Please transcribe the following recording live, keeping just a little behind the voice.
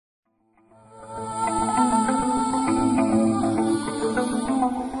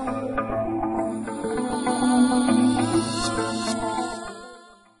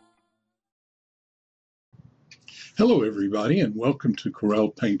Hello everybody and welcome to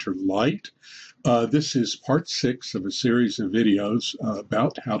Corel Painter Lite. This is part 6 of a series of videos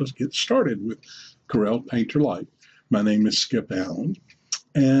about how to get started with Corel Painter Lite. My name is Skip Allen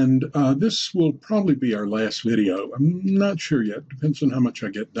and this will probably be our last video. I'm not sure yet, depends on how much I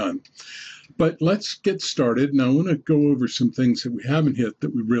get done. But let's get started, and I want to go over some things that we haven't hit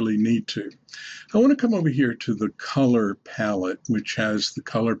that we really need to. I want to come over here to the color palette, which has the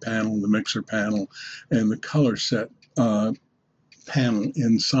color panel, the mixer panel, and the color set panel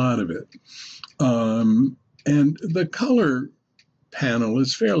inside of it. And the color panel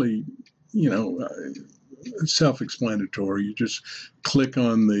is fairly, self-explanatory. You just click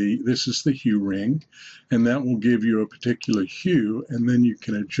on this is the hue ring, and that will give you a particular hue, and then you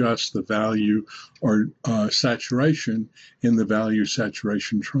can adjust the value or saturation in the value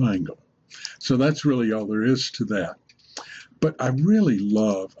saturation triangle. So that's really all there is to that. But I really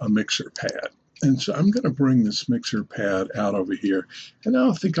love a mixer pad. And so I'm going to bring this mixer pad out over here, and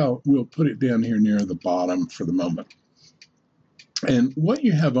I think we'll put it down here near the bottom for the moment. And what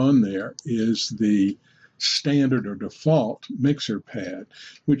you have on there is the standard or default mixer pad,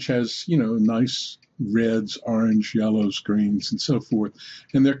 which has, nice reds, orange, yellows, greens, and so forth.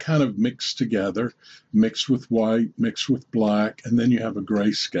 And they're kind of mixed together, mixed with white, mixed with black, and then you have a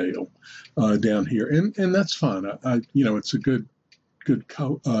grayscale down here. And that's fine. It's a good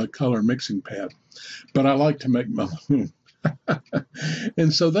color mixing pad. But I like to make my own.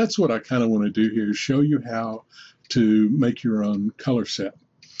 And so that's what I kind of want to do here, is show you how to make your own color set.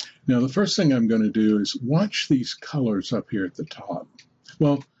 Now, the first thing I'm going to do is watch these colors up here at the top.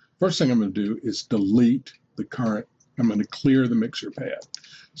 Well, first thing I'm going to do is delete the current. I'm going to clear the mixer pad.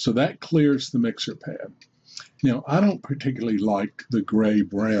 So that clears the mixer pad. Now, I don't particularly like the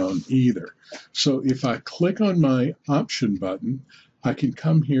gray-brown either. So if I click on my option button, I can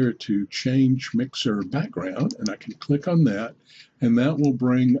come here to change mixer background, and I can click on that, and that will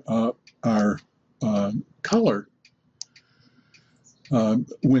bring up our color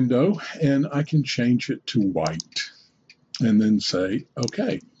window, and I can change it to white and then say,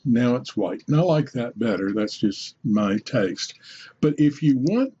 okay, now it's white. And I like that better. That's just my taste. But if you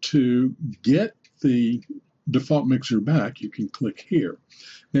want to get the default mixer back, you can click here.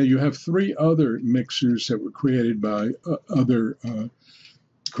 Now you have 3 other mixers that were created by other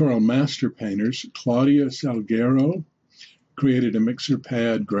Corel master painters. Claudia Salguero created a mixer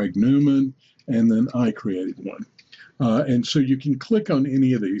pad, Greg Newman, and then I created one. And so you can click on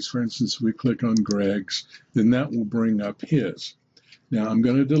any of these. For instance, if we click on Greg's, then that will bring up his. Now, I'm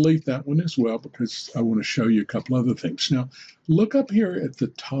going to delete that one as well because I want to show you a couple other things. Now, look up here at the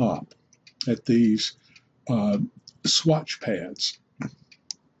top at these swatch pads.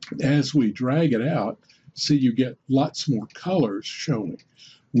 As we drag it out, see you get lots more colors showing.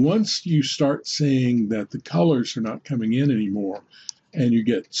 Once you start seeing that the colors are not coming in anymore, and you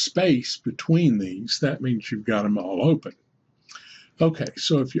get space between these, that means you've got them all open. Okay,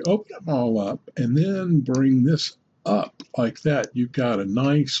 so if you open them all up and then bring this up like that, you've got a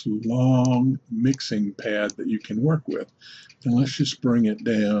nice long mixing pad that you can work with. Now let's just bring it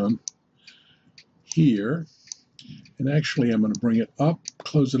down here. And actually I'm going to bring it up,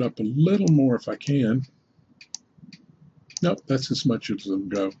 close it up a little more if I can. Nope, that's as much as it'll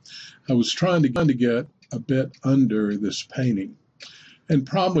go. I was trying to get a bit under this painting. And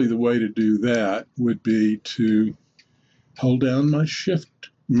probably the way to do that would be to hold down my space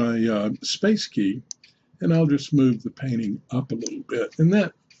key, and I'll just move the painting up a little bit. And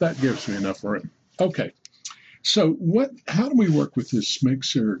that gives me enough room. Okay, so how do we work with this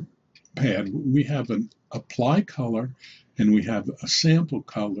mixer pad? We have an apply color, and we have a sample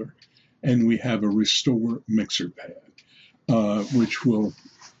color, and we have a restore mixer pad, which will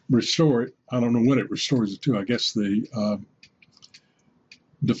restore it. I don't know what it restores it to. I guess the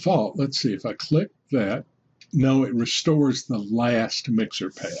default. Let's see, if I click that, no, it restores the last mixer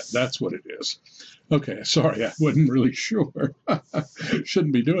pad. That's what it is. Okay, sorry, I wasn't really sure.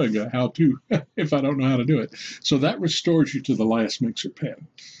 Shouldn't be doing a how-to if I don't know how to do it. So that restores you to the last mixer pad.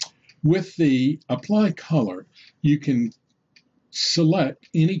 With the apply color, you can select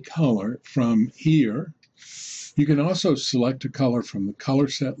any color from here. You can also select a color from the color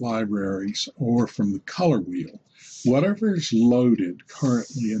set libraries or from the color wheel. Whatever is loaded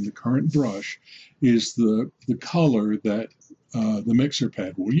currently in the current brush is the color that the mixer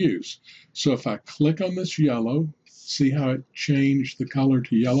pad will use. So if I click on this yellow, see how it changed the color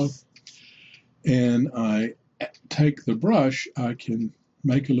to yellow? And I take the brush, I can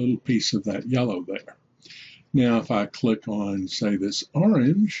make a little piece of that yellow there. Now if I click on, say, this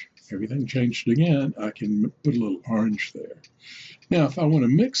orange, everything changed again, I can put a little orange there. Now if I want to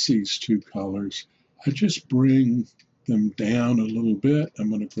mix these 2 colors, I just bring them down a little bit. I'm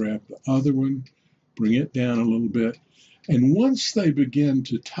going to grab the other one, bring it down a little bit. And once they begin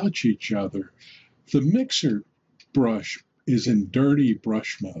to touch each other, the mixer brush is in dirty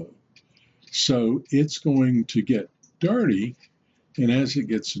brush mode. So it's going to get dirty, and as it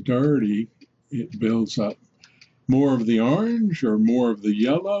gets dirty, it builds up more of the orange or more of the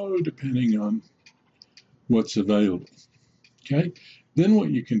yellow, depending on what's available. Okay? Then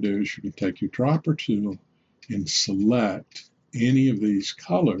what you can do is you can take your dropper tool and select any of these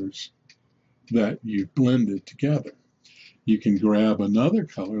colors that you've blended together. You can grab another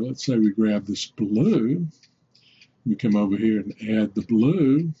color. Let's say we grab this blue. We come over here and add the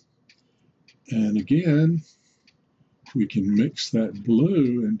blue. And again, we can mix that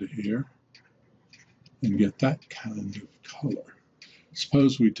blue into here and get that kind of color.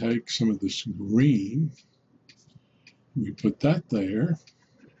 Suppose we take some of this green, we put that there,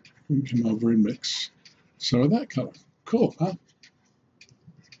 we come over and mix some of that color. Cool, huh?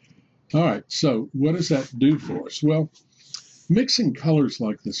 All right, so what does that do for us? Well, mixing colors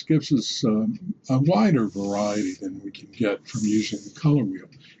like this gives us a wider variety than we can get from using the color wheel,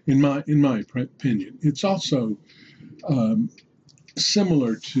 in my opinion. It's also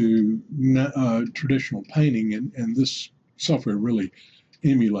similar to traditional painting, and this software really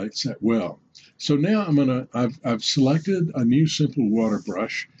emulates that well. So now I've selected a new simple water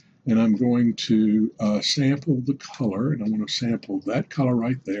brush, and I'm going to sample the color, and I want to sample that color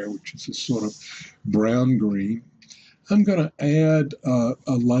right there, which is a sort of brown green. I'm going to add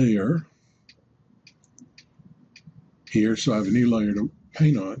a layer here, so I have a new layer to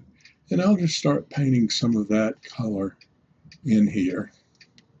paint on, and I'll just start painting some of that color in here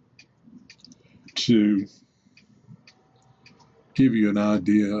to give you an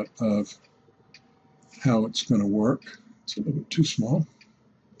idea of how it's going to work. It's a little bit too small.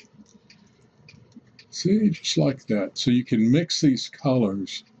 See, just like that. So you can mix these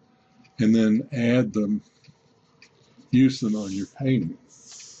colors and then add them, use them on your painting.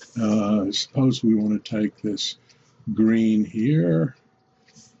 Suppose we want to take this green here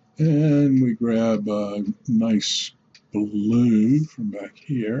and we grab a nice blue from back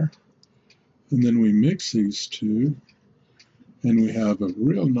here, and then we mix these two and we have a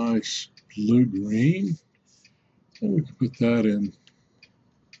real nice blue-green, and we can put that in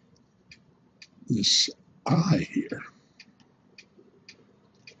this eye here.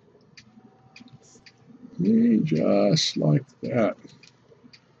 Just like that.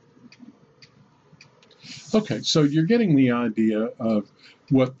 Okay, so you're getting the idea of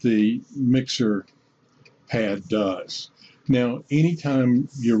what the mixer pad does. Now, anytime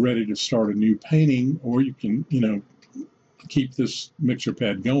you're ready to start a new painting, or you can, keep this mixer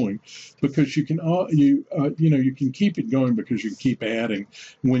pad going, because you can you can keep it going because you can keep adding.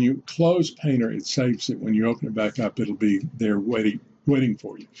 When you close Painter, it saves it. When you open it back up, it'll be there waiting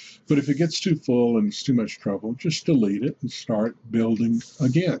for you. But if it gets too full and it's too much trouble, just delete it and start building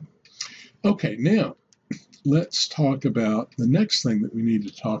again. Okay, now let's talk about the next thing that we need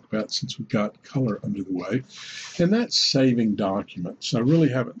to talk about, since we've got color under the way, and that's saving documents. I really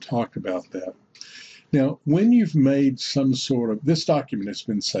haven't talked about that. Now, when you've made some sort of, this document has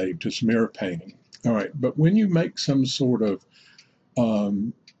been saved as mirror painting, all right, but when you make some sort of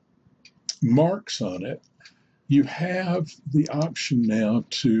marks on it, you have the option now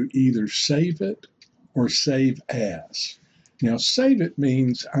to either save it or save as. Now, save it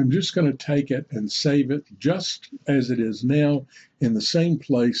means I'm just going to take it and save it just as it is now in the same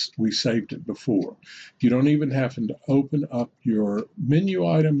place we saved it before. You don't even have to open up your menu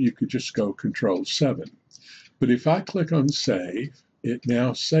item. You could just go Control-7. But if I click on Save, it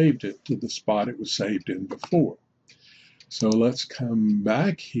now saved it to the spot it was saved in before. So let's come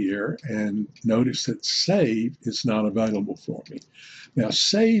back here and notice that Save is not available for me. Now,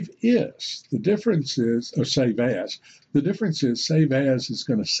 Save is, the difference is, or Save As, the difference is Save As is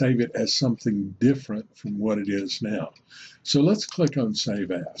going to save it as something different from what it is now. So let's click on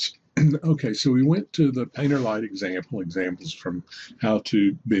Save As. Okay, so we went to the Painter Lite examples from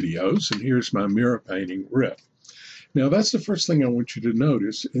how-to videos, and here's my mirror painting riff. Now, that's the first thing I want you to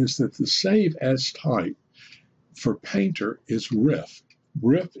notice, is that the Save As type for Painter is riff.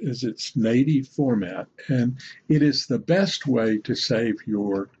 Riff is its native format, and it is the best way to save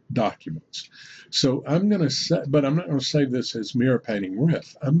your documents. So I'm going to say, but I'm not going to save this as mirror painting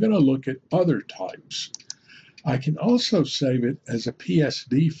riff. I'm going to look at other types. I can also save it as a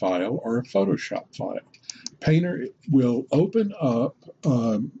PSD file or a Photoshop file. Painter will open up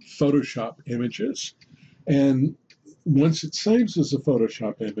Photoshop images, and once it saves as a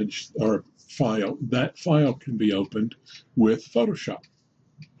Photoshop image or file, that file can be opened with Photoshop.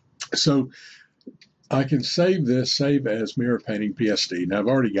 So I can save this, save as mirror painting PSD. Now I've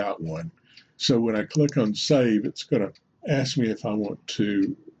already got one. So when I click on save, it's going to ask me if I want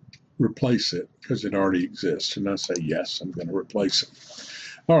to replace it because it already exists. And I say, yes, I'm going to replace it.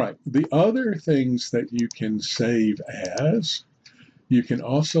 All right. The other things that you can save as, you can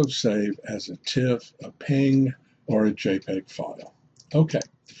also save as a TIFF, a PNG, or a JPEG file. Okay.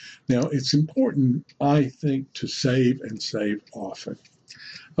 Now it's important, I think, to save and save often.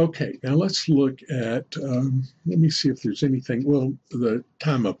 Okay, now let's look at, let me see if there's anything, well, the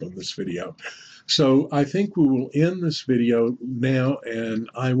time up on this video. So I think we will end this video now, and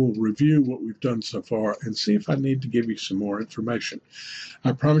I will review what we've done so far and see if I need to give you some more information.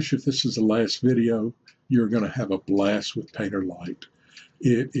 I promise you, if this is the last video, you're going to have a blast with Painter Lite.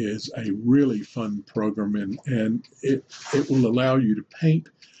 It is a really fun program, and it will allow you to paint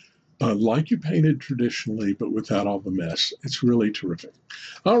like you painted traditionally, but without all the mess. It's really terrific.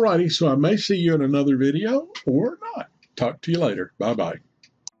 All righty, so I may see you in another video or not. Talk to you later. Bye-bye.